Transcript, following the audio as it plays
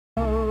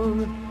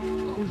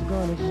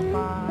Excuse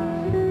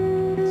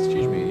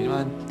me, you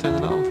mind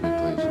turning that on for me,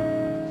 please?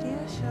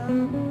 Yeah, sure.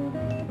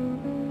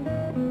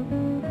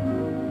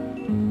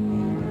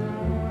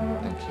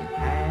 Thank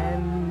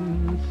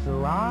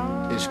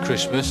you. It's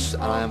Christmas,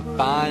 and I am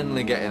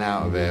finally getting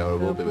out of here, or I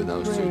will be when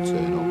those two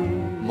turn up.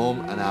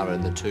 Mum and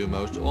Aaron, the two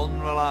most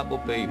unreliable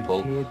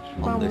people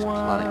on this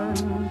planet.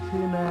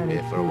 I'm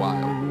here for a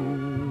while.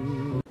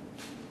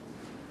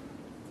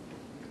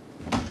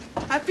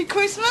 Happy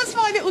Christmas,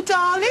 my little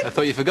darling. I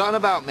thought you'd forgotten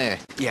about me.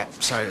 Yeah,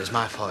 sorry, it was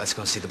my fault. Let's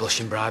go and see the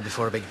blushing bride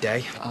before a big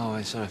day. Oh,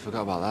 I'm sorry, I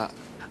forgot about that.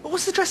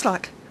 What's the dress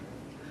like?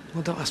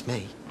 Well, don't ask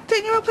me.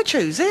 Didn't you help her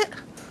choose it?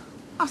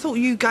 I thought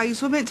you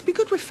gays were meant to be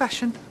good with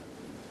fashion.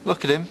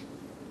 Look at him.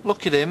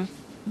 Look at him.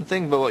 And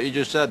think about what you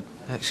just said.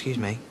 Excuse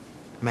me.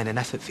 I made an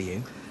effort for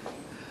you.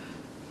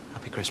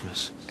 Happy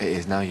Christmas. It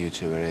is now you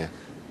two are here.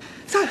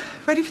 So,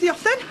 ready for the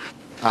off then?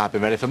 I've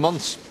been ready for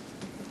months.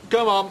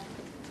 Come on.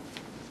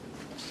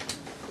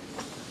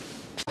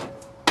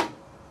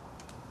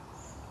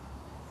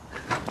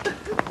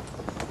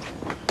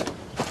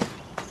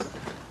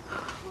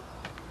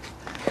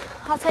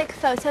 I'll take a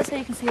photo so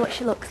you can see what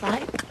she looks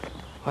like.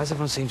 Why does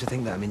everyone seem to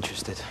think that I'm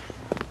interested?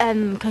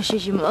 'Cause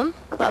she's your mum,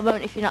 but I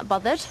won't if you're not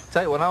bothered.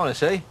 Tell you what I want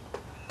to see.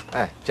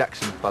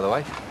 Jackson, by the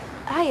way.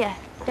 Hiya,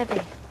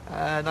 Debbie.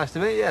 Nice to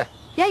meet you.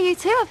 Yeah, you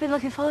too. I've been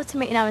looking forward to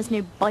meeting Aaron's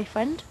new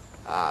boyfriend.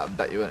 I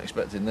bet you weren't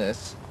expecting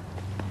this.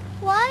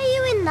 Why are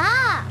you in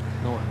that?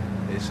 No,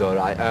 it's all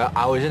right.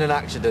 I was in an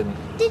accident.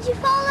 Did you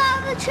fall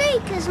out of a tree?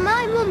 Because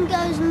my mum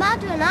goes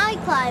mad when I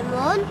climb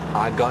one.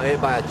 I got hit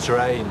by a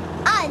train.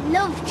 I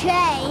love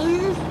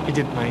trains. He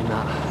didn't mean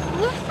that.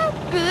 You're so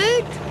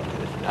good.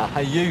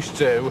 I used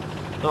to.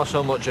 Not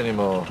so much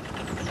anymore.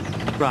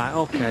 Right,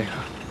 okay.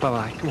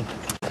 Bye-bye. Come on.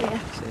 Yeah.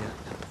 See ya.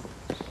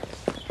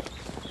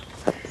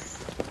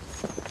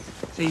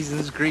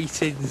 Season's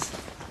greetings.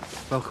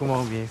 Welcome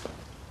home, you.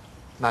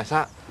 Nice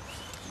hat.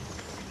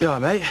 You all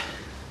right, mate?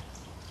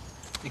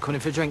 You coming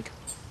in for a drink?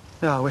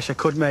 Yeah, I wish I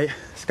could, mate.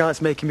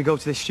 Scarlett's making me go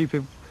to this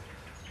stupid...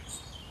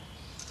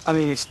 I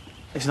mean, it's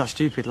not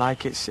stupid,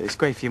 like, it's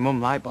great for your mum,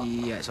 like, but...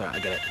 Yeah, it's all right, I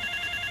get it.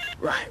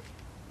 Right.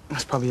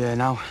 That's probably her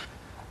now.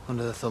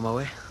 Under the thumb, are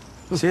we?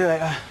 See you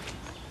later.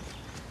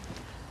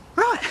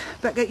 Right,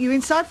 better get you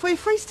inside before you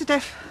freeze to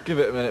death. Give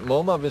it a minute,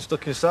 Mum. I've been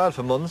stuck inside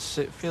for months.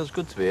 It feels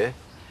good to be here.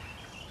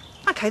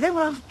 OK then,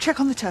 well, I'll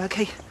check on the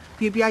turkey.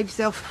 You behave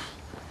yourself.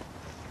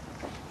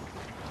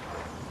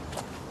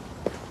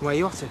 Where are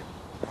you off to?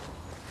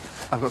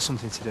 I've got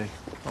something to do.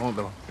 I won't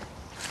be long.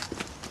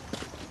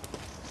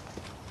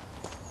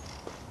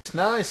 It's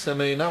nice. I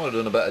mean, I would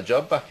have done a better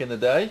job back in the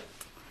day.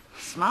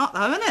 Smart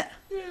though, isn't it?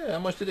 Yeah, how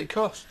much did it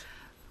cost?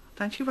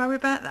 Don't you worry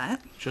about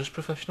that. Just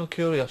professional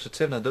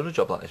curiosity. I've never done a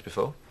job like this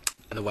before.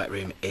 And the wet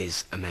room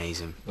is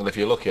amazing. Well, if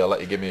you're lucky, I'll let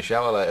you give me a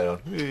shower later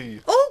on.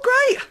 Oh,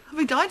 great! I've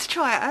been dying to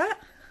try it out.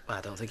 Well,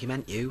 I don't think he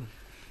meant you.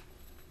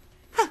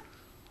 Huh.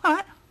 All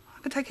right, I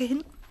can take a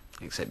hint.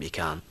 Except you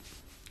can't.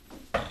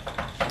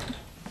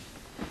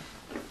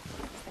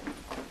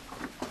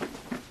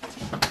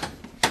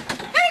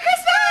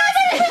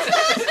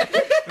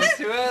 It's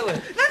too early.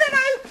 No.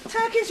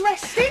 Turkey's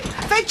resting.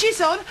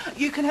 Veggies on.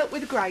 You can help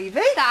with the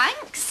gravy.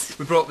 Thanks.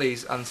 We brought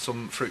these and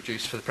some fruit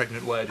juice for the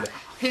pregnant lady.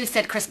 Who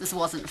said Christmas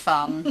wasn't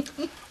fun?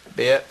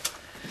 Beer.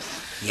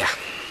 Yeah.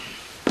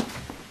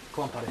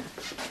 Come on, Paddy.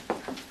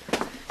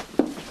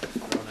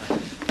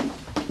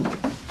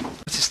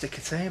 It's a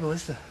sticky table,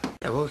 is there?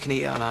 Yeah, well, we can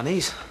eat it on our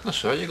knees.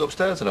 That's right. You go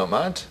upstairs. I don't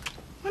mind.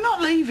 We're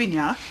not leaving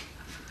you.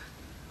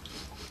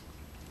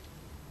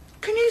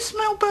 Can you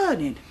smell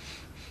burning?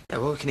 Yeah,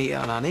 well, we can eat it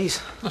on our knees.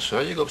 That's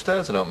right. You go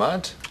upstairs. I don't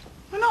mind.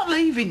 We're not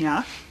leaving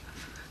you.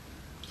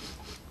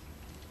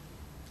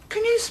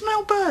 Can you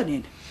smell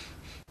burning?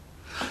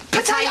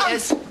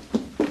 Potatoes. Do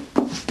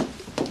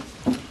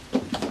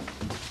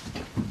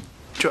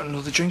you want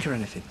another drink or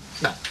anything?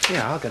 No.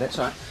 Yeah, I'll get it. It's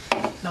all right.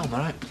 No, I'm all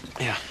right.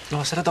 Yeah. No,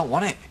 I said I don't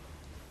want it.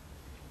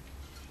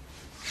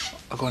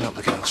 I'll go and help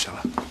the girls, shall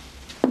I?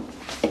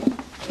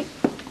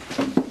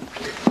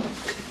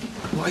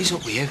 What is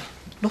up with you?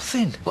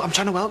 Nothing. Well, I'm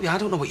trying to help you. I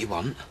don't know what you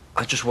want.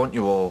 I just want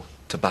you all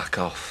to back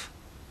off.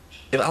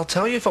 I'll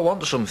tell you if I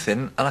want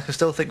something, and I can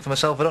still think for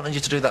myself. I don't need you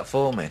to do that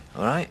for me,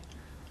 all right?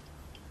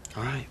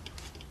 All right.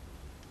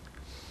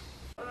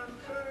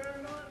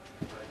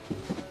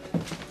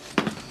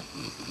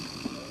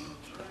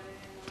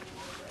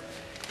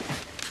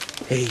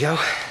 Here you go.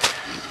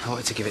 I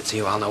wanted to give it to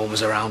you while no one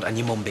was around, and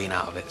your mum being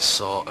out of it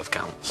sort of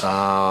counts.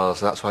 Oh,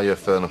 so that's why you're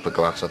filling up a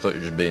glass. I thought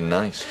you were just being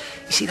nice.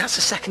 You see, that's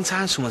the second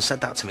time someone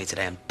said that to me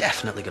today. I'm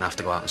definitely going to have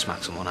to go out and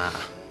smack someone out.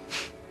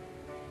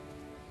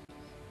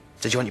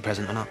 Did you want your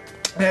present or not?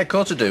 Yeah, of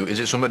course I do. Is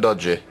it something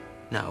dodgy?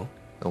 No.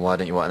 Then why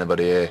didn't you want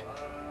anybody here?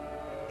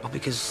 Well,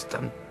 because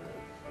I'm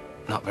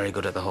not very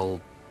good at the whole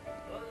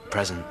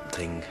present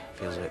thing.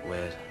 Feels a bit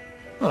weird.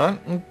 All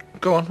right,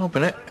 go on,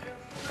 open it.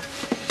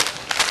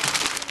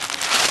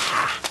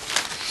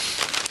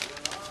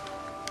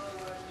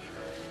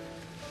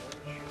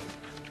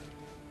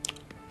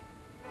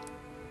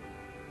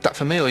 That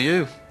for me or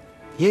you?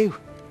 You?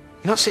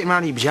 You're not sitting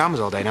around in your pyjamas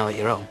all day now that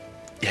you're home.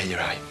 Yeah, you're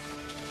right.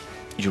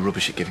 You're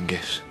rubbish at giving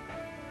gifts.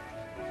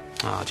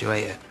 Oh, do you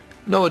hate it?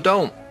 No, I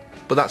don't.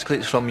 But that's 'cause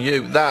it's from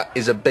you. That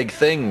is a big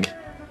thing.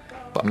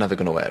 But I'm never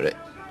going to wear it.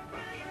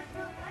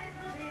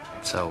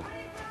 So,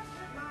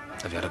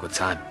 have you had a good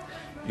time?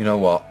 You know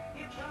what?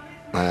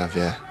 I have,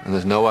 yeah. And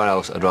there's nowhere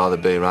else I'd rather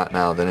be right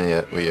now than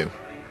here with you.